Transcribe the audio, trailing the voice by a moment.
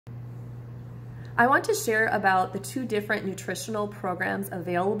I want to share about the two different nutritional programs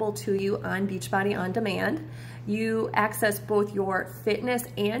available to you on Beachbody On Demand. You access both your fitness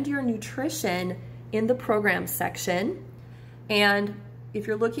and your nutrition in the program section. And if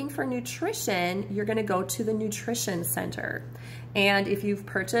you're looking for nutrition, you're going to go to the Nutrition Center. And if you've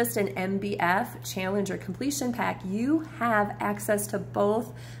purchased an MBF Challenge or Completion Pack, you have access to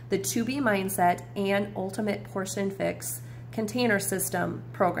both the 2B Mindset and Ultimate Portion Fix container system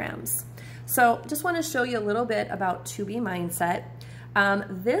programs. So just want to show you a little bit about 2B Mindset.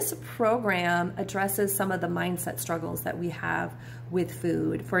 This program addresses some of the mindset struggles that we have with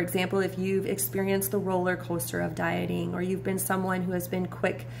food. For example, if you've experienced the roller coaster of dieting, or you've been someone who has been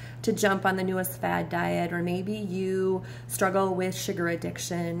quick to jump on the newest fad diet, or maybe you struggle with sugar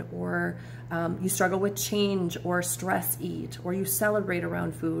addiction, or you struggle with change or stress eat, or you celebrate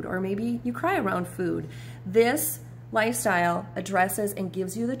around food, or maybe you cry around food. This lifestyle addresses and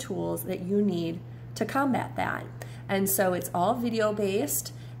gives you the tools that you need to combat that. And so it's all video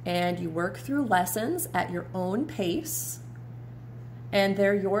based, and you work through lessons at your own pace, and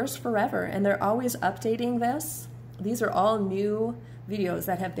they're yours forever, and they're always updating this. These are all new videos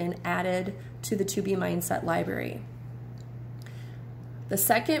that have been added to the 2B Mindset library. The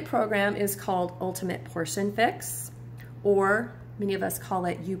second program is called Ultimate Portion Fix, or many of us call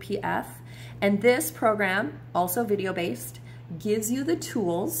it UPF. And this program, also video-based, gives you the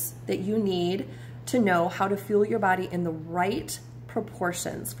tools that you need to know how to fuel your body in the right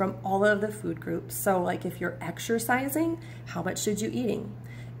proportions from all of the food groups. So like if you're exercising, how much should you be eating?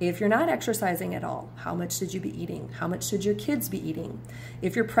 If you're not exercising at all, how much should you be eating? How much should your kids be eating?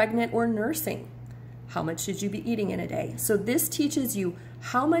 If you're pregnant or nursing, how much should you be eating in a day? So this teaches you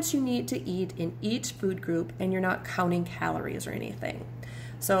how much you need to eat in each food group, and you're not counting calories or anything.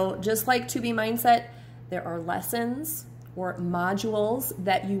 So just like 2B Mindset, there are lessons or modules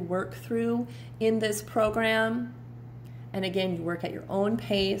that you work through in this program. And again, you work at your own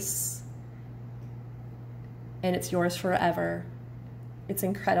pace, and it's yours forever. It's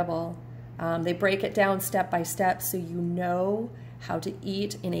incredible. They break it down step by step so you know how to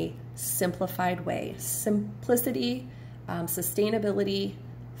eat in a simplified way. Simplicity, sustainability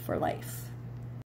for life.